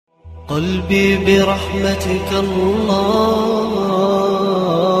قلبي برحمتك اللهم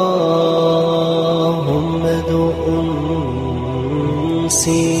ذو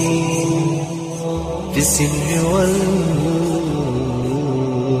أنسي في السر والجهر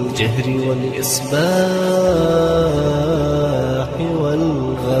والإصباح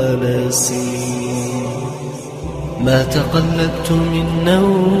والغلس ما تقلبت من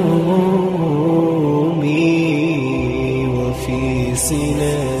نومي وفي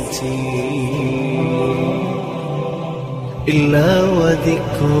سنتي إلا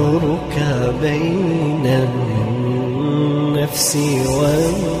وذكرك بين النفس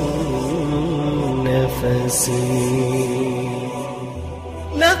والنفس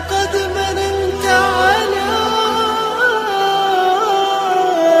لقد مننت على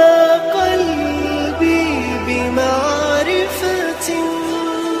قلبي بمعرفة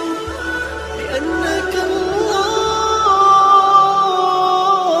بأنك الله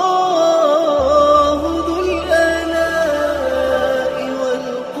ذو الآلاء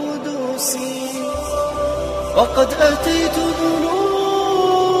والقدس وقد أتيت ذنوبا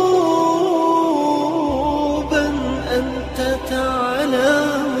أنت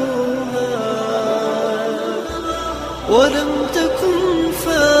تعلمها ولم تكن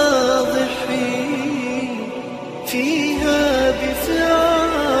فاضحي فيها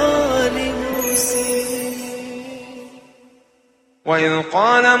بفعل مسيء. وإذ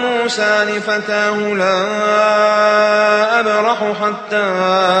قال موسى لفتاه لا أبرح حتى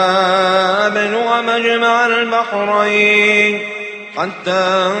أبلغ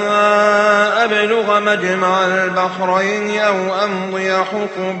مجمع البحرين أو أمضي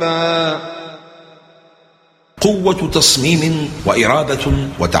حقبا. قوة تصميم وإرادة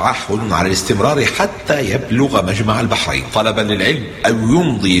وتعهد على الاستمرار حتى يبلغ مجمع البحرين طلبا للعلم أو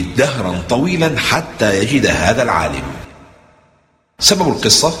يمضي دهرا طويلا حتى يجد هذا العالم. سبب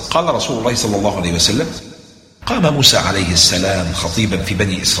القصة قال رسول الله صلى الله عليه وسلم: قام موسى عليه السلام خطيبا في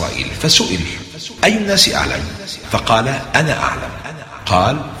بني إسرائيل فسئل: أي الناس أعلم؟ فقال: أنا أعلم.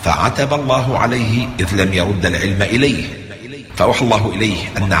 قال: فعتب الله عليه إذ لم يرد العلم إليه، فأوحى الله إليه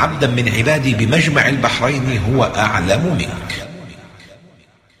أن عبدا من عبادي بمجمع البحرين هو أعلم منك.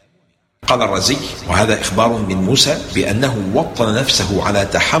 قال الرازي: وهذا إخبار من موسى بأنه وطن نفسه على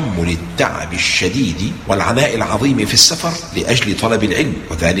تحمل التعب الشديد والعناء العظيم في السفر لأجل طلب العلم،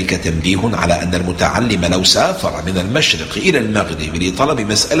 وذلك تنبيه على أن المتعلم لو سافر من المشرق إلى المغرب لطلب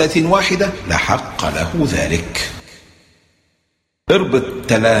مسألة واحدة لحق له ذلك. اربط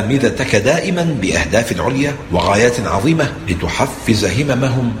تلامذتك دائما بأهداف عليا وغايات عظيمة لتحفز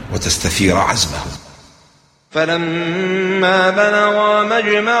هممهم وتستثير عزمهم. فلما بلغا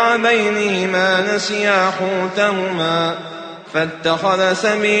مجمع بينهما نسيا حوتهما فاتخذ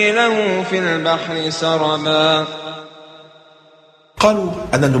سبيله في البحر سربا. قالوا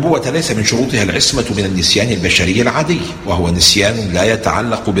أن النبوة ليس من شروطها العصمة من النسيان البشري العادي، وهو نسيان لا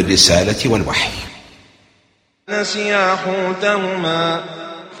يتعلق بالرسالة والوحي. نسيا حوتهما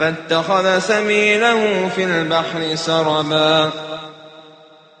فاتخذ سبيله في البحر سربا.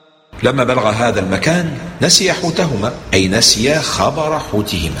 لما بلغ هذا المكان نسي حوتهما، أي نسي خبر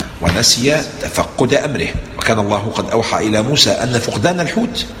حوتهما ونسي تفقد أمره، وكان الله قد أوحى إلى موسى أن فقدان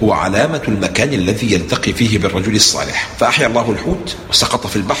الحوت هو علامة المكان الذي يلتقي فيه بالرجل الصالح، فأحيا الله الحوت وسقط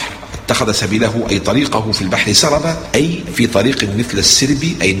في البحر. اتخذ سبيله أي طريقه في البحر سربا، أي في طريق مثل السرب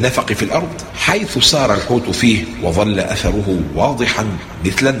أي النفق في الأرض، حيث سار الحوت فيه وظل أثره واضحا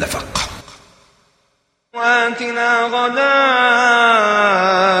مثل النفق. وآتنا غداءنا.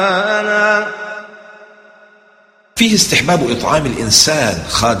 فيه استحباب إطعام الإنسان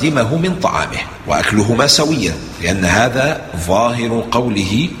خادمه من طعامه وأكلهما سويا، لأن هذا ظاهر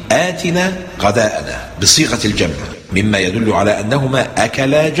قوله آتنا غداءنا بصيغة الجمع، مما يدل على أنهما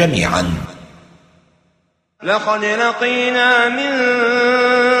أكلا جميعا. لقد لقينا من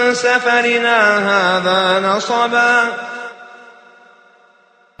سفرنا هذا نصبا.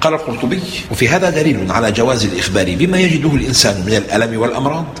 قال القرطبي: وفي هذا دليل على جواز الإخبار بما يجده الإنسان من الألم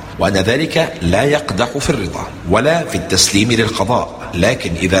والأمراض، وأن ذلك لا يقدح في الرضا ولا في التسليم للقضاء،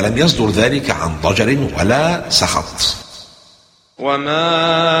 لكن إذا لم يصدر ذلك عن ضجر ولا سخط. وما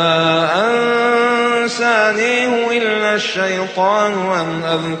أنسانيه إلا الشيطان أن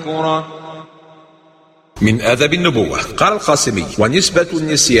أذكره. من آداب النبوة قال القاسمي: ونسبة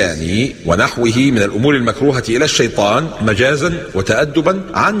النسيان ونحوه من الأمور المكروهة إلى الشيطان مجازا وتأدبا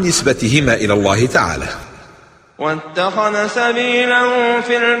عن نسبتهما إلى الله تعالى. واتخذ سبيله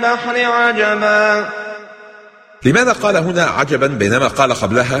في البحر عجبا. لماذا قال هنا عجبا بينما قال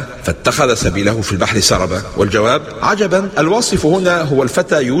قبلها فاتخذ سبيله في البحر سربا؟ والجواب عجبا الواصف هنا هو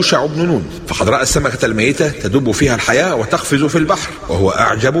الفتى يوشع بن نون، فقد رأى السمكة الميتة تدب فيها الحياة وتقفز في البحر، وهو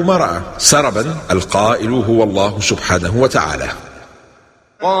أعجب ما رأى. سربا القائل هو الله سبحانه وتعالى.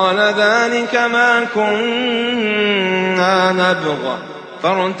 قال ذلك ما كنا نبغ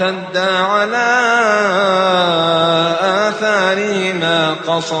فارتدا على آثارهما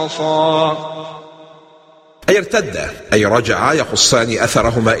قصصا. أي ارتدا أي رجعا يقصان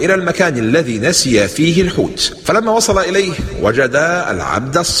أثرهما إلى المكان الذي نسي فيه الحوت، فلما وصل إليه وجدا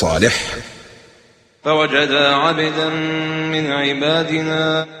العبد الصالح. فوجدا عبدا من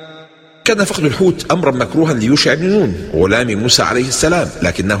عبادنا. كان فقد الحوت أمرا مكروها ليوشع بن نون غلام موسى عليه السلام،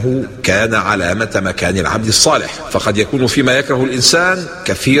 لكنه كان علامة مكان العبد الصالح، فقد يكون فيما يكره الإنسان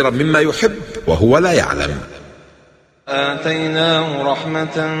كثيرا مما يحب وهو لا يعلم. آتيناه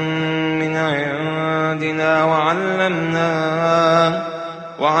رحمة من عندنا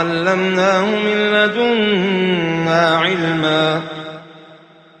وعلمناه من لدنا علما.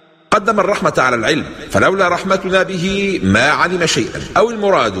 قدم الرحمة على العلم، فلولا رحمتنا به ما علم شيئا، أو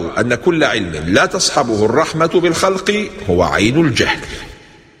المراد أن كل علم لا تصحبه الرحمة بالخلق هو عين الجهل.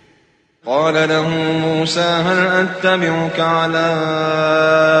 قال له موسى هل أتبعك على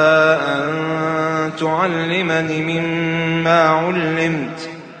أن تعلمني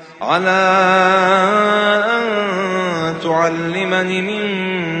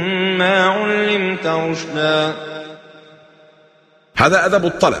مما علمت رشدا. هذا أدب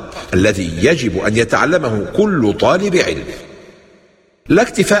الطلب الذي يجب أن يتعلمه كل طالب علم. لا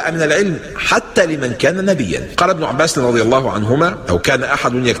اكتفاء من العلم حتى لمن كان نبيا. قال ابن عباس رضي الله عنهما لو كان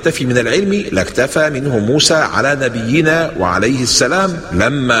أحد يكتفي من العلم لاكتفى منه موسى على نبينا وعليه السلام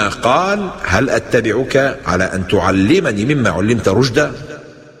لما قال هل أتبعك على أن تعلمني مما علمت رشدا.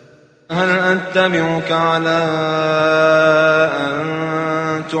 هل أتبعك على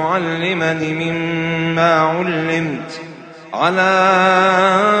أن تعلمني مما علمت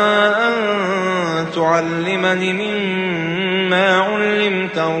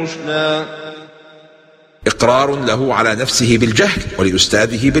رشدا. إقرار له على نفسه بالجهل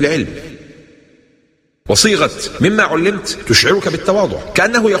ولأستاذه بالعلم. وصيغة مما علمت تشعرك بالتواضع،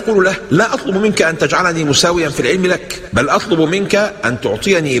 كأنه يقول له لا أطلب منك أن تجعلني مساويا في العلم لك، بل أطلب منك أن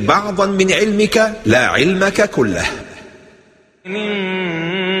تعطيني بعضا من علمك لا علمك كله.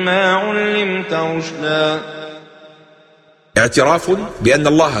 مما علمت رشدا. اعتراف بأن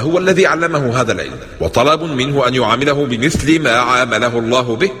الله هو الذي علمه هذا العلم، وطلب منه أن يعامله بمثل ما عامله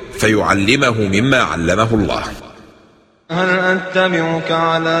الله به فيعلمه مما علمه الله. هل أتبعك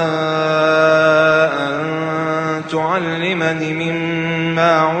على أن تعلمني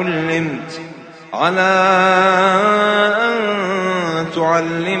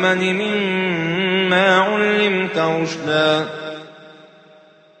مما علمت رشدا.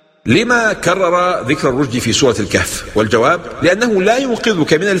 لما كرر ذكر الرشد في سورة الكهف؟ والجواب لأنه لا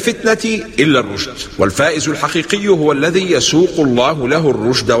ينقذك من الفتنة إلا الرشد، والفائز الحقيقي هو الذي يسوق الله له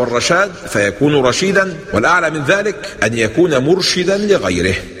الرشد والرشاد فيكون رشيدا، والأعلى من ذلك أن يكون مرشدا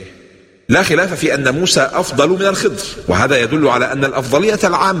لغيره. لا خلاف في أن موسى أفضل من الخضر، وهذا يدل على أن الأفضلية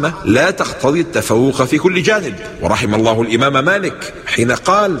العامة لا تقتضي التفوق في كل جانب. ورحم الله الإمام مالك حين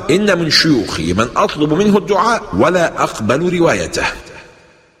قال إن من شيوخي من أطلب منه الدعاء ولا أقبل روايته.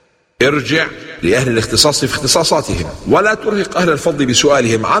 ارجع لأهل الاختصاص في اختصاصاتهم، ولا ترهق أهل الفضل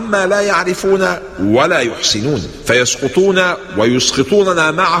بسؤالهم عما لا يعرفون ولا يحسنون فيسقطون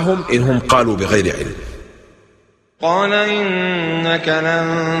ويسقطوننا معهم إنهم قالوا بغير علم. قال إنك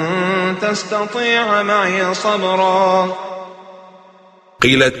لن تستطيع معي صبرا.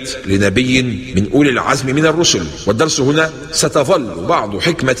 قيلت لنبي من أولي العزم من الرسل، والدرس هنا ستظل بعض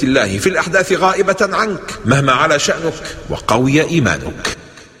حكمة الله في الأحداث غائبة عنك مهما على شأنك وقوي إيمانك.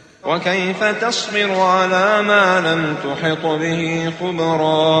 وكيف تصبر على ما لم تحط به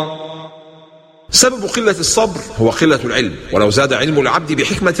خبرا. سبب قلة الصبر هو قلة العلم، ولو زاد علم العبد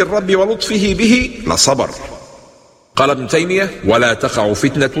بحكمة الرب ولطفه به لصبر. قال ابن تيمية ولا تقع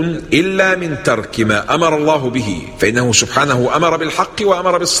فتنة إلا من ترك ما أمر الله به، فإنه سبحانه أمر بالحق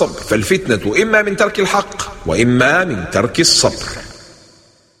وأمر بالصبر، فالفتنة إما من ترك الحق وإما من ترك الصبر.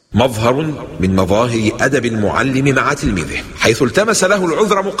 مظهر من مظاهر أدب المعلم مع تلميذه، حيث التمس له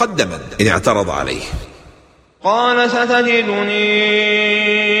العذر مقدما إن اعترض عليه. قال ستجدني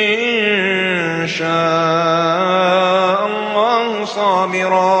إن شاء الله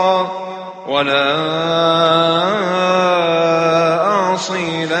صابرا ولا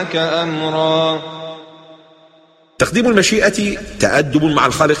أعصي لك أمرا. تقديم المشيئة تأدب مع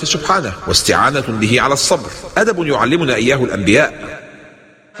الخالق سبحانه واستعانة به على الصبر، أدب يعلمنا إياه الأنبياء.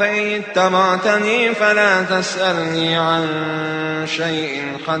 فإن اتبعتني فلا تسألني عن شيء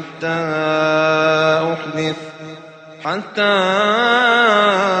حتى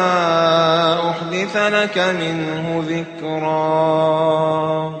أحدث لك منه ذكرا.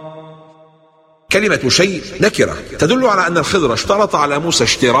 كلمة شيء نكرة تدل على أن الخضر اشترط على موسى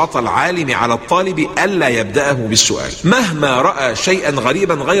اشتراط العالم على الطالب ألا يبدأه بالسؤال مهما رأى شيئا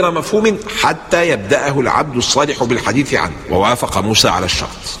غريبا غير مفهوم حتى يبدأه العبد الصالح بالحديث عنه، ووافق موسى على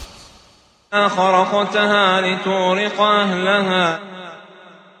الشرط. خرقتها لتغرق أهلها.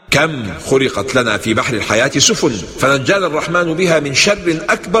 كم خرقت لنا في بحر الحياة سفن فنجانا الرحمن بها من شر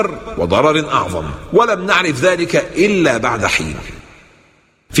أكبر وضرر أعظم، ولم نعرف ذلك إلا بعد حين.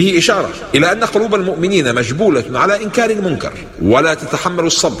 فيه إشارة إلى أن قلوب المؤمنين مجبولة على إنكار المنكر ولا تتحمل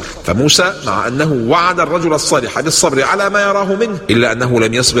الصبر، فموسى مع أنه وعد الرجل الصالح بالصبر على ما يراه منه إلا أنه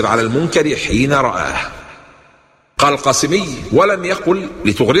لم يصبر على المنكر حين رآه. قال القاسمي: ولم يقل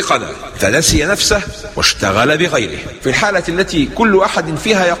لتغرقنا، فنسي نفسه واشتغل بغيره، في الحالة التي كل أحد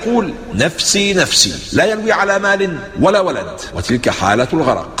فيها يقول نفسي نفسي، لا يلوي على مال ولا ولد، وتلك حالة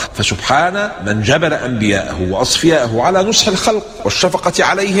الغرق. فسبحان من جبل أنبياءه وأصفياءه على نصح الخلق والشفقة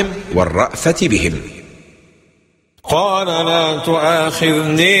عليهم والرأفة بهم. قال: لا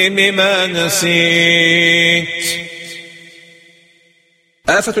تؤاخذني بما نسيت.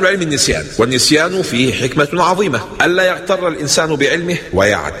 آفة العلم النسيان، والنسيان فيه حكمة عظيمة: ألا يغتر الإنسان بعلمه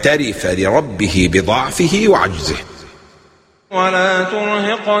ويعترف لربه بضعفه وعجزه. ولا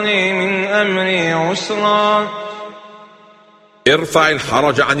ترهقني من أمري عسرا. ارفع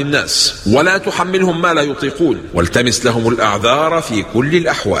الحرج عن الناس ولا تحملهم ما لا يطيقون، والتمس لهم الأعذار في كل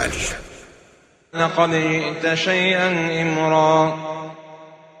الأحوال. لقد جئت شيئا إمرا.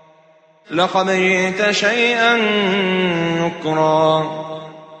 لقد جئت شيئا نكرا.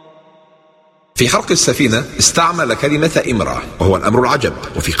 في حرق السفينة استعمل كلمة إمرا وهو الأمر العجب،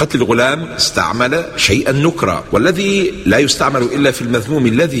 وفي قتل الغلام استعمل شيئا نكرا، والذي لا يستعمل إلا في المذموم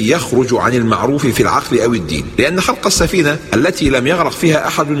الذي يخرج عن المعروف في العقل أو الدين، لأن حرق السفينة التي لم يغرق فيها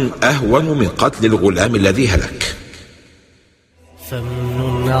أحد أهون من قتل الغلام الذي هلك.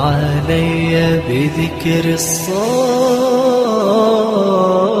 فمن علي بذكر الصالحين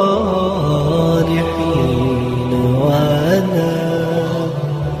وأنا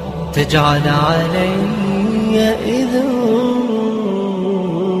تجعل علي إذن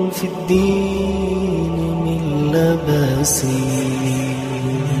في الدين من لباسي،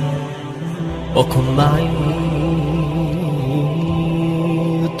 وكن معي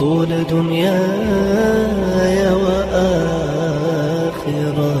طول دنياي وآخرتي،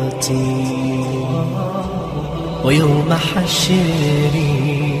 ويوم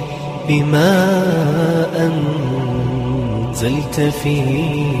حشري بما أنزلت في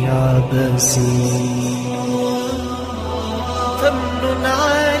عباسي. فمن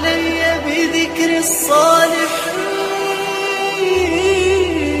علي بذكر الصالحين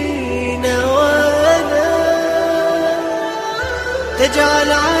وأنا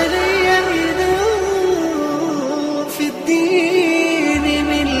تجعل علي إذن في الدين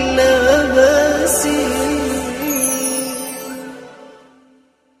من لباسي.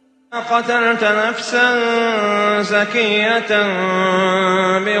 قتلت نفسا زكية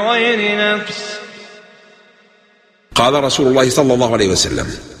بغير نفس. قال رسول الله صلى الله عليه وسلم: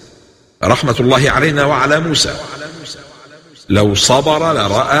 رحمة الله علينا وعلى موسى، لو صبر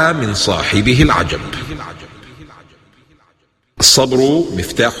لرأى من صاحبه العجب. الصبر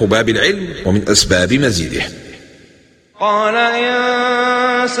مفتاح باب العلم ومن أسباب مزيده. قال: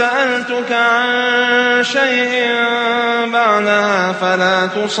 إن سألتك عن شيء بعدها فلا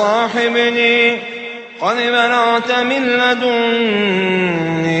تصاحبني، قد بلغت من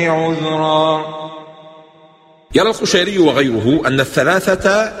لدني عذرا. يرى القشيري وغيره أن الثلاثة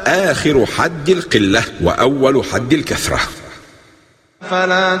آخر حد القلة وأول حد الكثرة.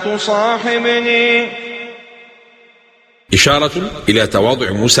 فلا تصاحبني إشارة إلى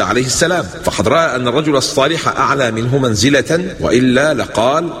تواضع موسى عليه السلام، فقد رأى أن الرجل الصالح أعلى منه منزلة، وإلا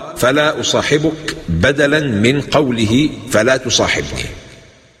لقال فلا أصاحبك بدلا من قوله فلا تصاحبني.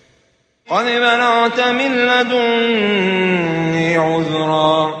 قد بلغت من لدني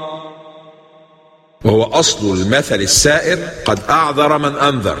عذرا، وهو أصل المثل السائر: قد أعذر من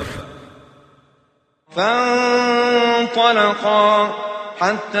أنذر. فانطلقا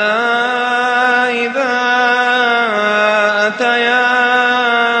حتى إذا أتيا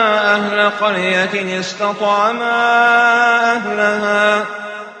أهل قرية استطعما أهلها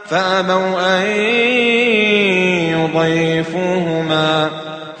فأبوا أن يضيفوهما،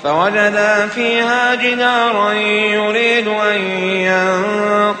 فوجدا فيها جدارا يريد أن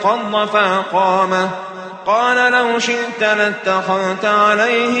ينقض فأقامه، قال لو شئت لاتخذت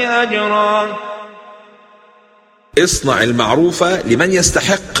عليه أجرا. اصنع المعروف لمن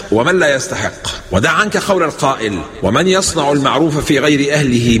يستحق ومن لا يستحق، ودع عنك قول القائل: ومن يصنع المعروف في غير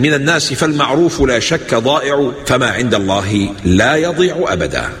أهله من الناس فالمعروف لا شك ضائع، فما عند الله لا يضيع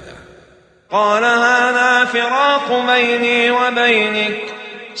أبدا. قال هذا فراق بيني وبينك،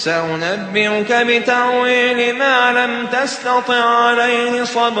 سأنبئك بتأويل ما لم تستطع عليه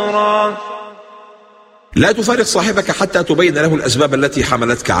صبرا. لا تفارق صاحبك حتى تبين له الأسباب التي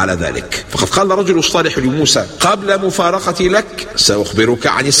حملتك على ذلك، فقد قال الرجل الصالح لموسى قبل مفارقتي لك: سأخبرك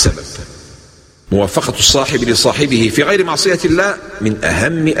عن السبب. موافقة الصاحب لصاحبه في غير معصية الله من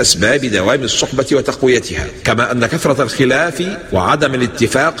أهم أسباب دوام الصحبة وتقويتها، كما أن كثرة الخلاف وعدم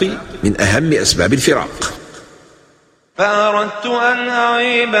الاتفاق من أهم أسباب الفراق. فأردت أن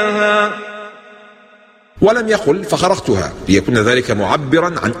أعيبها، ولم يقل فخرقتها، ليكون ذلك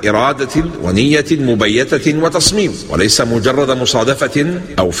معبرا عن إرادة ونية مبيتة وتصميم، وليس مجرد مصادفة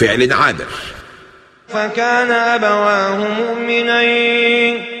أو فعل عابر. فكان أبواه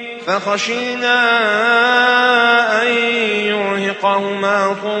مؤمنين فخشينا أن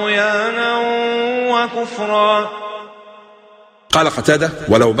يرهقهما طغيانا وكفرا. قال قتادة: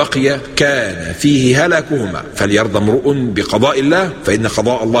 ولو بقي كان فيه هلاكهما، فليرضى امرؤ بقضاء الله، فإن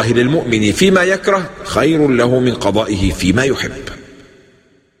قضاء الله للمؤمن فيما يكره خير له من قضائه فيما يحب.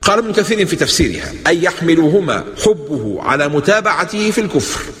 قال ابن كثير في تفسيرها: أي يحملهما حبه على متابعته في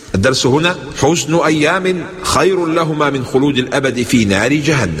الكفر. الدرس هنا: حزن أيام خير لهما من خلود الأبد في نار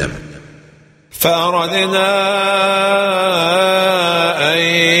جهنم. فأردنا أن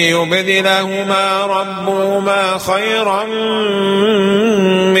يبدلهما ربهما خيرا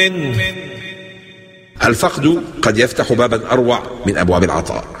منه. الفقد قد يفتح بابا أروع من أبواب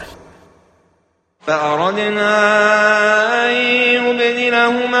العطاء. فأردنا أن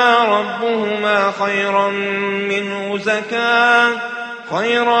يبدلهما ربهما خيرا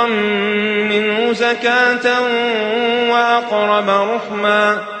منه زكاة وأقرب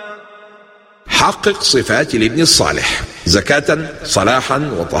رحما. حقق صفات الابن الصالح: زكاة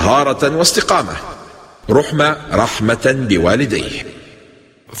صلاحا وطهارة واستقامة، رحمة بوالديه.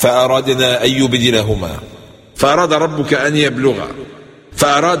 فأردنا أن يبدلهما، فأراد ربك أن يبلغا،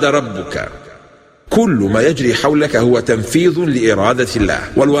 فأراد ربك. كل ما يجري حولك هو تنفيذ لإرادة الله،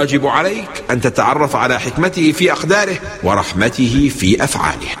 والواجب عليك أن تتعرف على حكمته في أقداره ورحمته في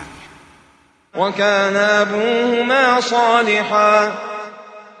أفعاله. وكان أبوهما صالحا.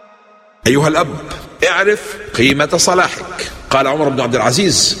 أيها الأب، اعرف قيمة صلاحك. قال عمر بن عبد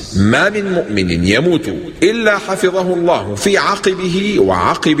العزيز: ما من مؤمن يموت إلا حفظه الله في عقبه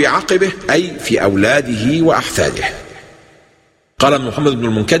وعقب عقبه، أي في أولاده وأحفاده. قال محمد بن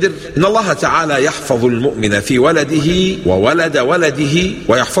المنكدر: إن الله تعالى يحفظ المؤمن في ولده وولد ولده،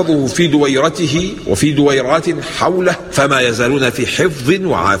 ويحفظه في دويرته وفي دويرات حوله، فما يزالون في حفظ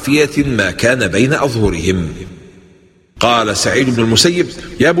وعافية ما كان بين أظهرهم. قال سعيد بن المسيب: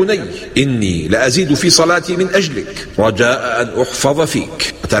 يا بني إني لأزيد في صلاتي من أجلك رجاء أن أحفظ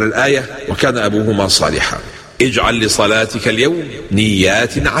فيك. وترى الآية: وكان أبوهما صالحا. اجعل لصلاتك اليوم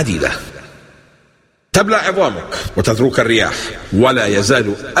نيات عديدة تبلع عظامك وتترك الرياح، ولا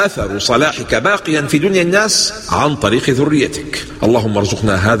يزال أثر صلاحك باقيا في دنيا الناس عن طريق ذريتك. اللهم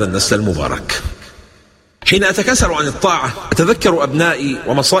ارزقنا هذا النسل المبارك. حين أتكاسل عن الطاعة أتذكر أبنائي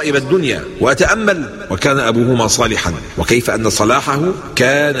ومصائب الدنيا وأتأمل: وكان أبوهما صالحا، وكيف أن صلاحه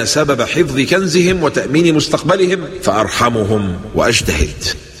كان سبب حفظ كنزهم وتأمين مستقبلهم، فأرحمهم وأجتهد.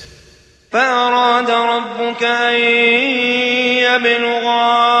 فأراد ربك أن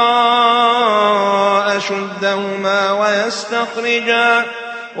يبلغا أشدهما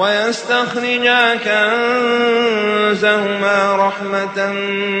ويستخرجا كنزهما رحمة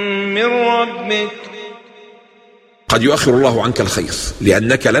من ربك. قد يؤخر الله عنك الخير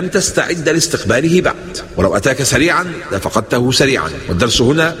لأنك لم تستعد لاستقباله بعد، ولو أتاك سريعا لفقدته سريعا. والدرس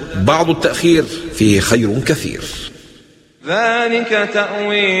هنا: بعض التأخير فيه خير كثير. ذلك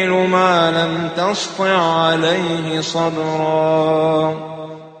تأويل ما لم تسطع عليه صبرا.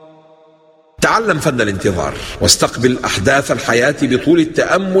 تعلم فن الانتظار، واستقبل أحداث الحياة بطول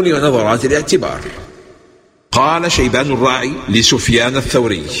التأمل ونظرات الاعتبار. قال شيبان الراعي لسفيان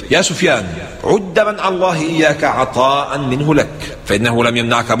الثوري: يا سفيان، عد منع الله إياك عطاء منه لك، فإنه لم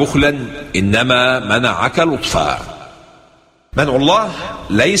يمنعك بخلا، إنما منعك لطفا. منع الله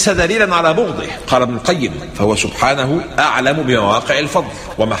ليس دليلا على بغضه. قال ابن القيم: فهو سبحانه أعلم بمواقع الفضل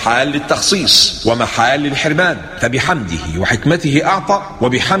ومحال التخصيص ومحال الحرمان، فبحمده وحكمته أعطى،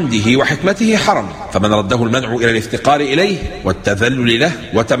 وبحمده وحكمته حرم. فمن رده المنع إلى الافتقار إليه والتذلل له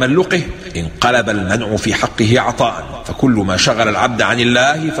وتملقه، انقلب المنع في حقه عطاء. فكل ما شغل العبد عن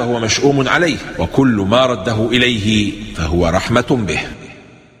الله فهو مشؤوم عليه، وكل ما رده إليه فهو رحمة به.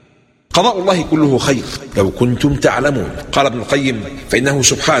 قضاء الله كله خير لو كنتم تعلمون. قال ابن القيم: فإنه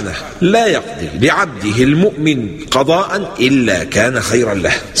سبحانه لا يقضي لعبده المؤمن قضاء إلا كان خيرا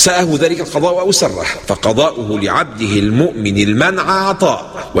له، ساءه ذلك القضاء أو سره، فقضاؤه لعبده المؤمن المنع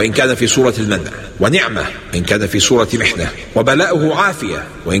عطاء وإن كان في صورة المنع، ونعمة إن كان في صورة محنة، وبلاؤه عافية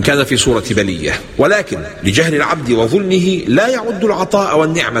وإن كان في صورة بلية. ولكن لجهل العبد وظلمه لا يعد العطاء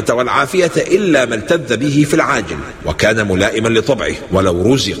والنعمة والعافية إلا ما التذ به في العاجل وكان ملائما لطبعه،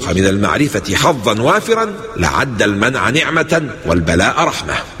 ولو رزق من المعرفة حظا وافرا لعد المنع نعمة والبلاء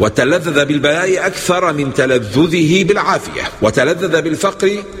رحمة، وتلذذ بالبلاء أكثر من تلذذه بالعافية، وتلذذ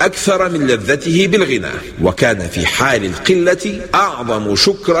بالفقر أكثر من لذته بالغنى، وكان في حال القلة أعظم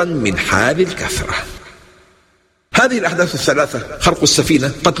شكرا من حال الكثرة. هذه الأحداث الثلاثة: خرق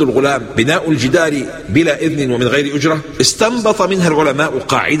السفينة، قتل الغلام، بناء الجدار بلا إذن ومن غير أجرة، استنبط منها العلماء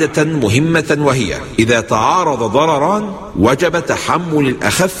قاعدة مهمة، وهي: إذا تعارض ضرران وجب تحمل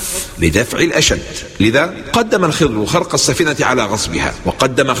الأخف لدفع الأشد. لذا قدم الخضر خرق السفينة على غصبها،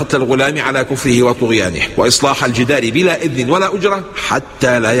 وقدم قتل الغلام على كفره وطغيانه، وإصلاح الجدار بلا إذن ولا أجرة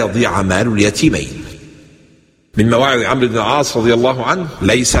حتى لا يضيع مال اليتيمين. من مواعظ عمرو بن العاص رضي الله عنه: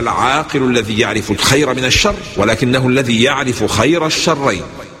 ليس العاقل الذي يعرف الخير من الشر، ولكنه الذي يعرف خير الشرين.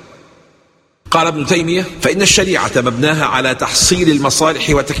 قال ابن تيمية: فإن الشريعة مبناها على تحصيل المصالح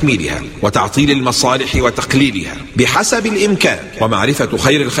وتكميلها، وتعطيل المصالح وتقليلها بحسب الإمكان، ومعرفة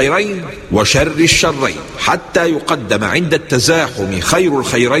خير الخيرين وشر الشرين، حتى يقدم عند التزاحم خير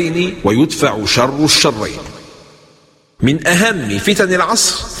الخيرين ويدفع شر الشرين. من أهم فتن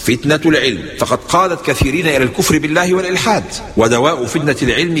العصر فتنة العلم، فقد قادت كثيرين إلى الكفر بالله والإلحاد، ودواء فتنة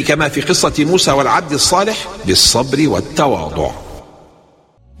العلم كما في قصة موسى والعبد الصالح بالصبر والتواضع.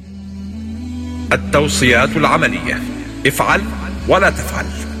 التوصيات العملية: افعل ولا تفعل،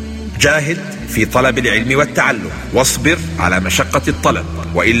 جاهد في طلب العلم والتعلم، واصبر على مشقة الطلب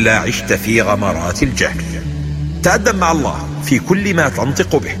وإلا عشت في غمرات الجهل. تأدب مع الله في كل ما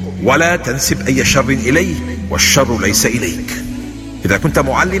تنطق به، ولا تنسب أي شر إليه، والشر ليس إليك. إذا كنت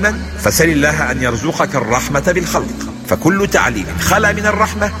معلما فسل الله أن يرزقك الرحمة بالخلق، فكل تعليم خلا من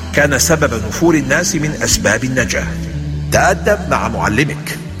الرحمة كان سبب نفور الناس من أسباب النجاة. تأدب مع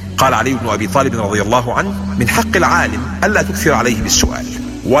معلمك. قال علي بن أبي طالب رضي الله عنه: من حق العالم ألا تكثر عليه بالسؤال،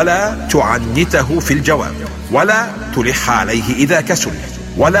 ولا تعنته في الجواب، ولا تلح عليه إذا كسل،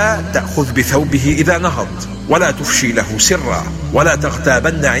 ولا تأخذ بثوبه إذا نهض، ولا تفشي له سرا، ولا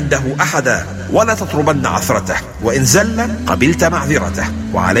تغتابن عنده أحدا، ولا تطلبن عثرته، وإن زل قبلت معذرته،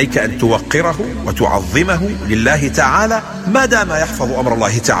 وعليك أن توقره وتعظمه لله تعالى ما دام يحفظ أمر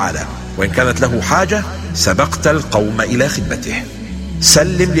الله تعالى، وإن كانت له حاجة سبقت القوم إلى خدمته.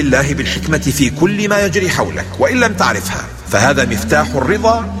 سلم لله بالحكمة في كل ما يجري حولك، وإن لم تعرفها فهذا مفتاح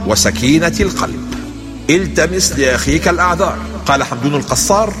الرضا وسكينة القلب. التمس لأخيك الأعذار. قال حمدون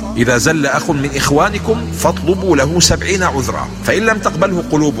القصار: إذا زل أخ من إخوانكم فاطلبوا له 70 عذرا، فإن لم تقبله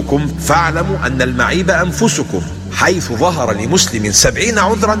قلوبكم فاعلموا أن المعيب أنفسكم، حيث ظهر لمسلم 70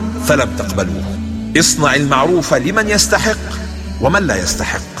 عذرا فلم تقبلوه. اصنع المعروف لمن يستحق ومن لا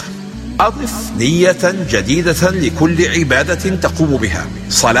يستحق. أضف نية جديدة لكل عبادة تقوم بها،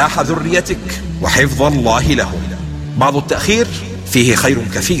 صلاح ذريتك وحفظ الله لهم. بعض التأخير فيه خير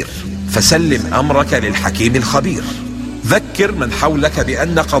كثير، فسلم أمرك للحكيم الخبير. ذكر من حولك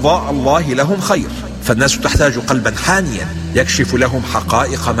بأن قضاء الله لهم خير، فالناس تحتاج قلبا حانيا يكشف لهم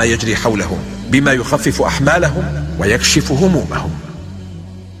حقائق ما يجري حولهم، بما يخفف أحمالهم ويكشف همومهم.